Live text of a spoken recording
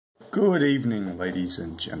Good evening, ladies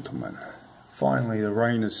and gentlemen. Finally, the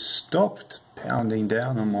rain has stopped pounding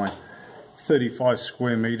down on my 35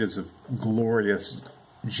 square meters of glorious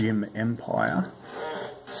gym empire.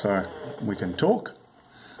 So we can talk.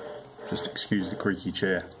 Just excuse the creaky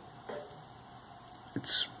chair.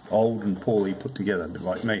 It's old and poorly put together, a bit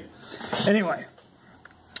like me. Anyway,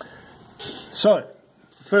 so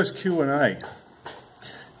first Q&A.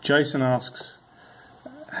 Jason asks,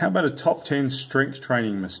 how about a top 10 strength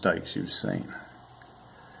training mistakes you've seen?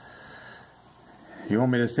 You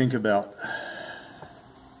want me to think about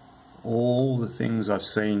all the things I've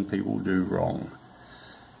seen people do wrong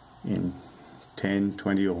in 10,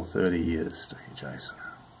 20 or 30 years, do you, Jason?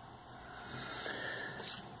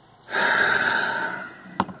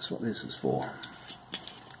 That's what this is for.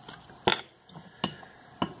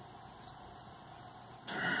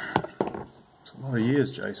 It's a lot of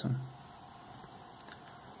years, Jason.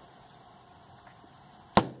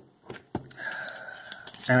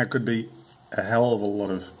 And it could be a hell of a lot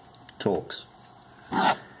of talks.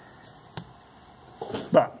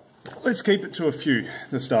 But let's keep it to a few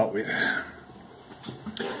to start with.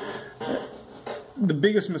 The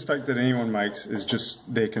biggest mistake that anyone makes is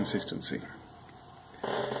just their consistency.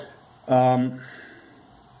 If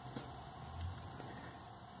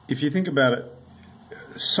you think about it,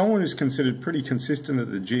 someone who's considered pretty consistent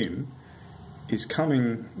at the gym is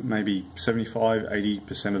coming maybe 75,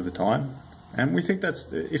 80% of the time. And we think that's,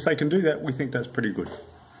 if they can do that, we think that's pretty good.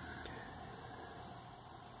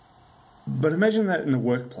 But imagine that in the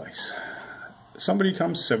workplace. Somebody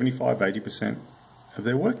comes 75, 80% of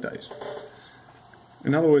their work days.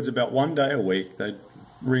 In other words, about one day a week, they'd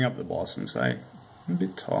ring up the boss and say, I'm a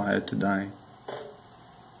bit tired today.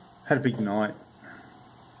 Had a big night.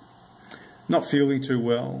 Not feeling too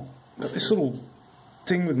well. Got this little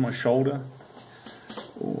thing with my shoulder.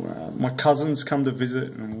 Or my cousins come to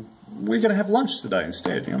visit and we're going to have lunch today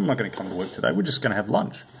instead. I'm not going to come to work today. We're just going to have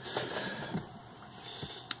lunch.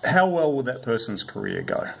 How well will that person's career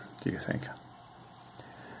go, do you think?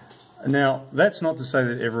 Now, that's not to say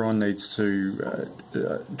that everyone needs to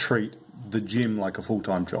treat the gym like a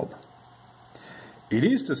full-time job. It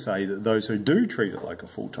is to say that those who do treat it like a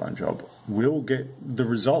full-time job will get the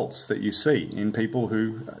results that you see in people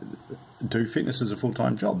who do fitness as a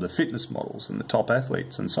full-time job, the fitness models and the top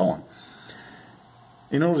athletes and so on.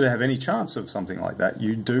 In order to have any chance of something like that,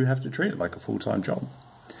 you do have to treat it like a full-time job.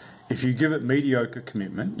 If you give it mediocre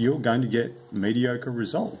commitment, you're going to get mediocre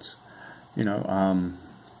results. You know,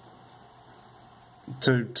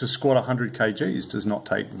 to squat 100 kgs does not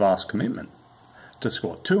take vast commitment. To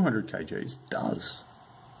squat 200 kgs does.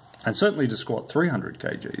 And certainly to squat 300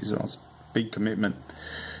 kgs, well, it's big commitment,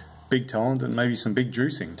 big talent, and maybe some big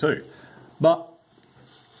juicing too. But,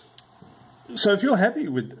 so if you're happy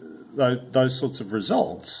with those sorts of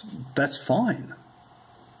results, that's fine.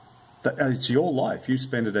 It's your life. You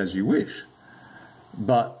spend it as you wish.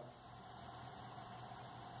 But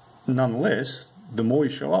nonetheless, the more you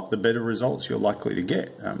show up, the better results you're likely to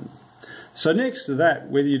get. So next to that,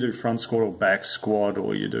 whether you do front squat or back squat,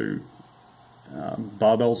 or you do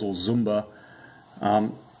barbells or Zumba,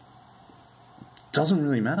 doesn't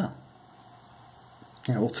really matter.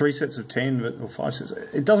 You know, or 3 sets of 10 or 5 sets.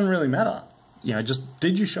 It doesn't really matter. You know, just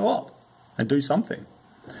did you show up and do something?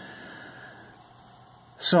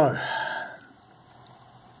 So,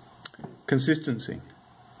 consistency.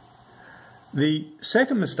 The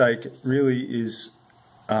second mistake really is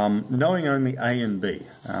knowing only A and B.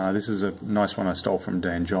 This is a nice one I stole from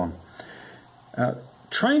Dan John.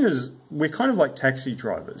 Trainers, we're kind of like taxi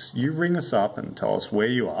drivers. You ring us up and tell us where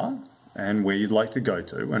you are and where you'd like to go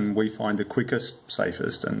to, and we find the quickest,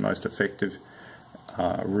 safest and most effective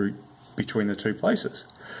route between the two places.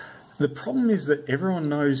 The problem is that everyone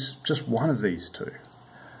knows just one of these two.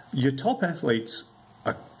 Your top athletes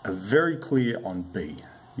are very clear on B.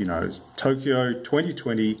 You know, Tokyo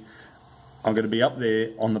 2020, I'm going to be up there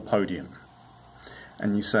on the podium.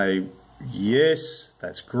 And you say, yes,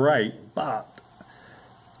 that's great, but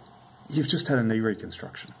you've just had a knee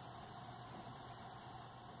reconstruction.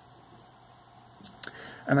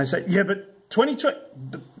 And they say, yeah, but 2020,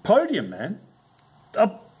 the podium, man,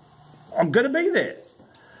 I'm going to be there.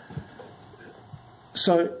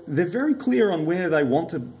 So they're very clear on where they want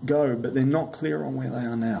to go, but they're not clear on where they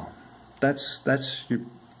are now. That's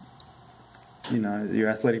your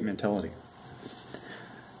athletic mentality.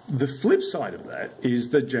 The flip side of that is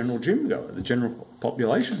the general gym goer, the general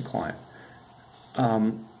population client.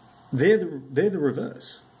 They're the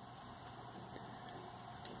reverse.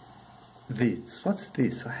 This, what's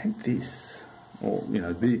this? I hate this. Or, you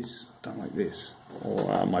know, this, I don't like this.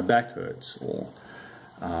 Or my back hurts. Or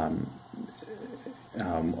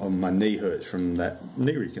or my knee hurts from that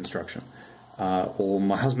knee reconstruction, or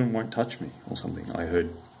my husband won't touch me, or something I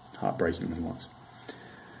heard heartbreakingly once.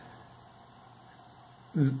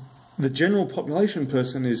 The general population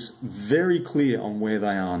person is very clear on where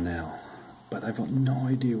they are now, but they've got no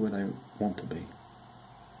idea where they want to be.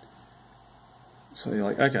 So you're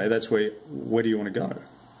like, okay, that's where do you want to go?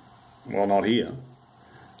 Well, not here.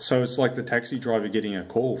 So it's like the taxi driver getting a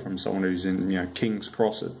call from someone who's in, King's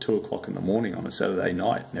Cross at 2 o'clock in the morning on a Saturday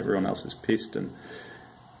night, and everyone else is pissed and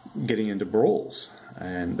getting into brawls.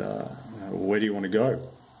 And where do you want to go?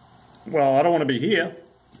 Well, I don't want to be here.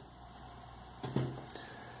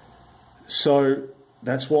 So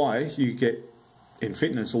that's why you get in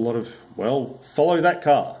fitness a lot of, well, follow that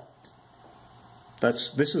car.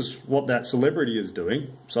 This is what that celebrity is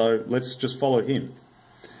doing, so let's just follow him.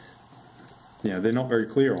 They're not very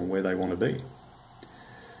clear on where they want to be.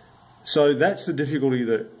 So that's the difficulty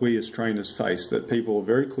that we as trainers face, that people are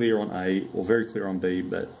very clear on A or very clear on B,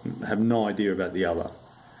 but have no idea about the other.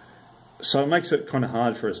 So it makes it kind of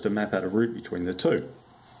hard for us to map out a route between the two.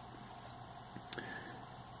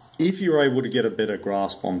 If you're able to get a better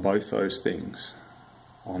grasp on both those things,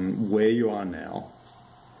 on where you are now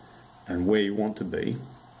and where you want to be,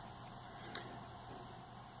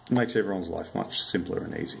 it makes everyone's life much simpler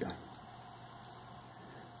and easier.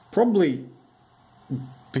 Probably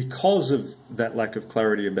because of that lack of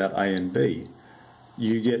clarity about A and B,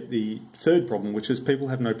 you get the third problem, which is people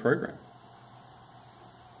have no program.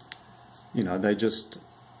 They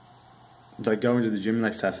go into the gym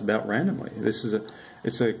and they faff about randomly.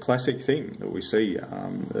 It's a classic thing that we see.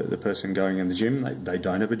 The person going in the gym, they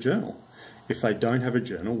don't have a journal. If they don't have a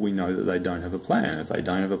journal, we know that they don't have a plan. If they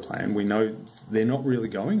don't have a plan, we know they're not really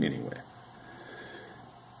going anywhere.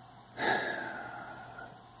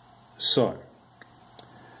 So,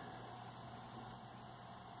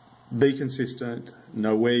 be consistent,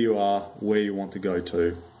 know where you are, where you want to go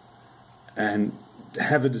to, and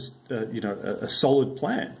have a solid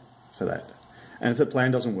plan for that. And if the plan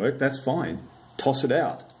doesn't work, that's fine. Toss it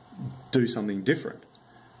out. Do something different.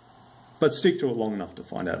 But stick to it long enough to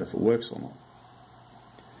find out if it works or not.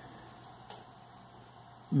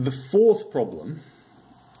 The fourth problem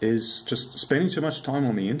is just spending too much time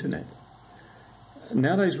on the internet.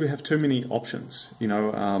 Nowadays we have too many options.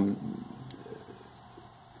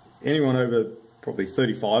 Anyone over probably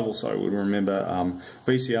 35 or so would remember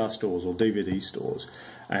VCR stores or DVD stores,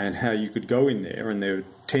 and how you could go in there and there were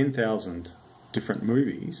 10,000 different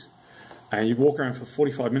movies, and you'd walk around for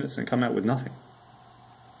 45 minutes and come out with nothing.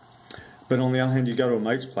 But on the other hand, you go to a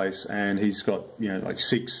mate's place and he's got like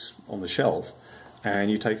 6 on the shelf, and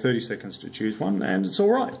you take 30 seconds to choose one, and it's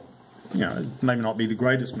all right. It may not be the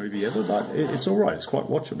greatest movie ever, but it's all right. It's quite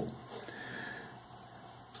watchable.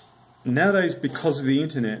 Nowadays, because of the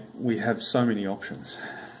internet, we have so many options.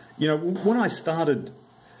 When I started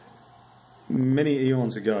many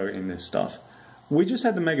eons ago in this stuff, we just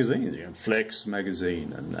had the magazines, Flex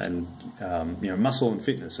magazine and Muscle and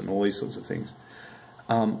Fitness and all these sorts of things.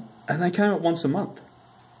 And they came out once a month.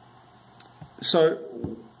 So,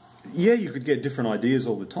 yeah, you could get different ideas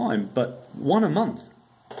all the time, but one a month.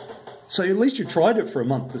 So at least you tried it for a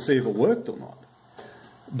month to see if it worked or not.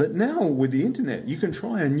 But now with the internet, you can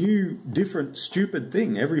try a new, different, stupid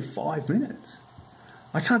thing every 5 minutes.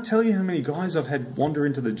 I can't tell you how many guys I've had wander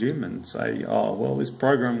into the gym and say, oh, well, this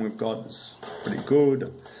program we've got is pretty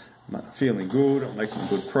good, I'm feeling good, I'm making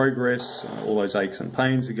good progress, and all those aches and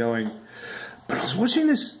pains are going. But I was watching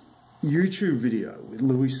this YouTube video with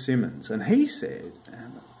Louis Simmons, and he said,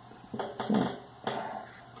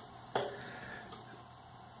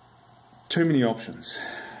 too many options.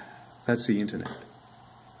 That's the internet.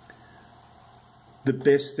 The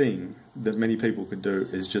best thing that many people could do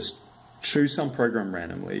is just choose some program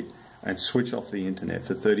randomly and switch off the internet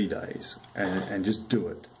for 30 days and just do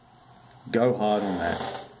it. Go hard on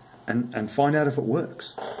that and find out if it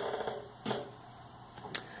works.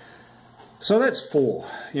 So that's 4.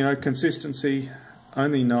 Consistency,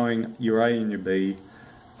 only knowing your A and your B,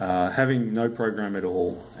 having no program at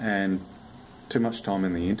all, and too much time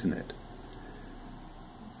in the internet.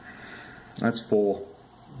 That's 4.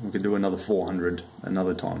 We could do another 400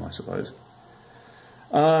 another time, I suppose.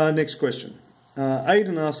 Next question.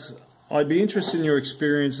 Aidan asks, I'd be interested in your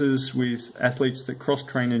experiences with athletes that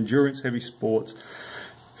cross-train endurance-heavy sports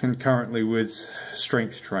concurrently with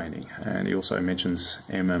strength training. And he also mentions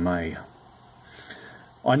MMA.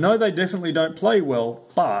 I know they definitely don't play well,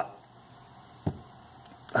 but...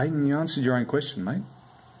 Aidan, you answered your own question, mate.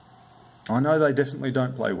 I know they definitely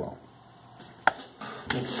don't play well.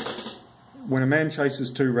 When a man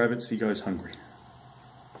chases 2 rabbits, he goes hungry.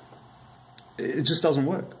 It just doesn't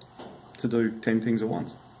work. to do 10 things at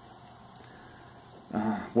once.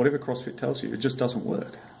 Whatever CrossFit tells you, it just doesn't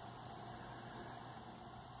work.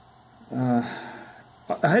 I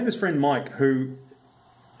had this friend Mike who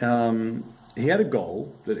he had a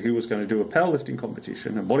goal that he was going to do a powerlifting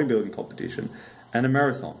competition, a bodybuilding competition, and a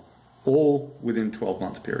marathon, all within a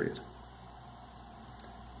 12-month period.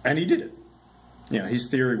 And he did it. You know, his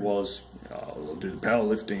theory was, I'll do the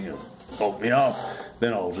powerlifting, it'll bulk me up,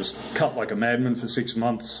 then I'll just cut like a madman for 6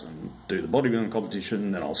 months and do the bodybuilding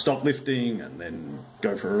competition, then I'll stop lifting and then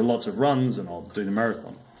go for lots of runs and I'll do the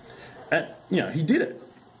marathon. And, you know, he did it.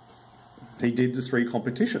 He did the 3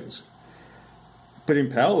 competitions. But in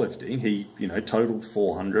powerlifting, he, you know, totaled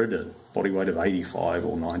 400 at body weight of 85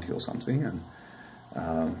 or 90 or something. And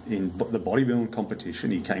in the bodybuilding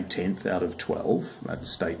competition, he came 10th out of 12 at the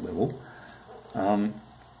state level. And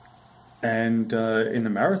in the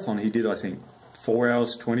marathon, he did, I think, 4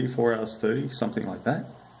 hours 20, 4 hours 30, something like that.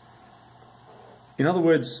 In other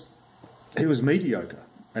words, he was mediocre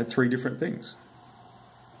at 3 different things.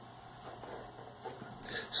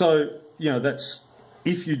 So, you know, that's,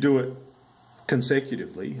 if you do it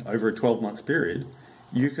consecutively over a 12-month period,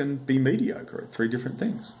 you can be mediocre at 3 different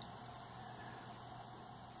things.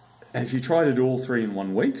 And if you try to do all 3 in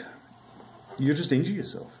 1 week, you'll just injure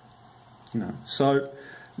yourself. You know, so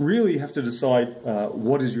really you have to decide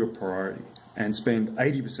what is your priority and spend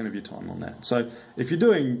 80% of your time on that. So if you're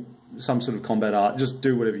doing some sort of combat art, just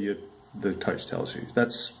do whatever the coach tells you.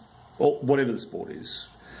 That's whatever the sport is.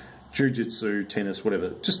 Jiu-jitsu, tennis,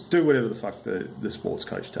 whatever. Just do whatever the fuck the sports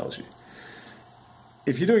coach tells you.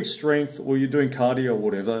 If you're doing strength or you're doing cardio or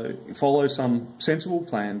whatever, follow some sensible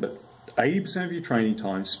plan, but 80% of your training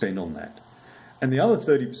time spend on that. And the other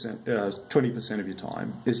 20% of your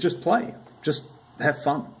time is just play. Just have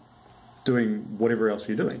fun doing whatever else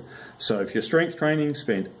you're doing. So if you're strength training,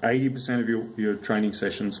 spend 80% of your training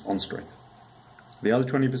sessions on strength. The other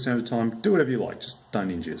 20% of the time, do whatever you like, just don't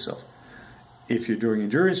injure yourself. If you're doing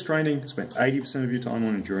endurance training, spend 80% of your time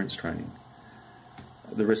on endurance training.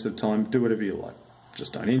 The rest of the time, do whatever you like,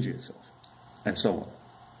 just don't injure yourself, and so on.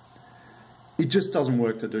 It just doesn't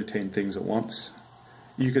work to do 10 things at once.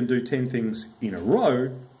 You can do 10 things in a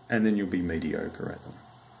row, and then you'll be mediocre at them.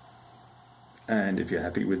 And if you're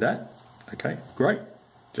happy with that, okay, great.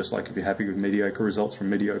 Just like if you're happy with mediocre results from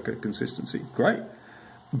mediocre consistency, great.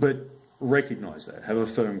 But recognise that, have a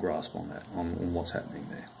firm grasp on that, on what's happening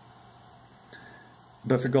there.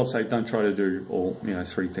 But for God's sake, don't try to do all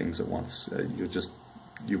 3 things at once.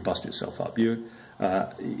 You'll bust yourself up. In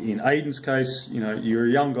Aiden's case, you're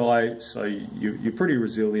a young guy, so you're pretty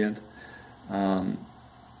resilient.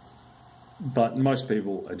 But most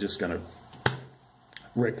people are just going to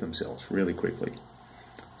wreck themselves really quickly.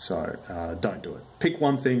 So don't do it. Pick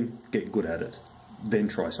one thing, get good at it, then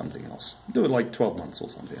try something else. Do it like 12 months or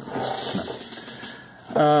something.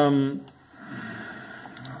 No.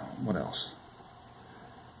 What else?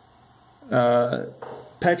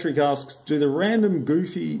 Patrick asks, do the random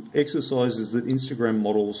goofy exercises that Instagram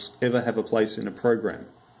models ever have a place in a program?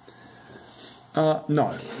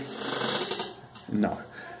 No. No.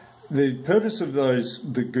 The purpose of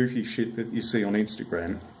the goofy shit that you see on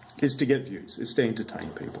Instagram is to get views. It's to entertain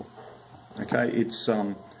people. Okay? It's,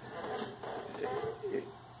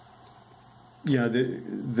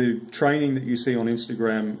 the training that you see on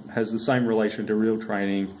Instagram has the same relation to real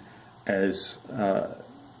training as,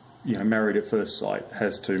 Married at First Sight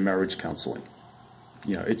has to marriage counselling.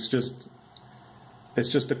 It's just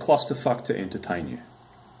a clusterfuck to entertain you.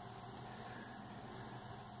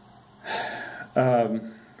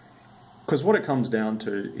 Because what it comes down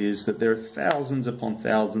to is that there are thousands upon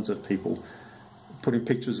thousands of people putting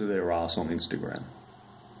pictures of their ass on Instagram.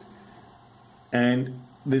 And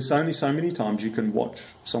there's only so many times you can watch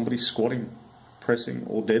somebody squatting, pressing,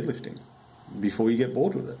 or deadlifting before you get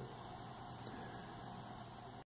bored with it.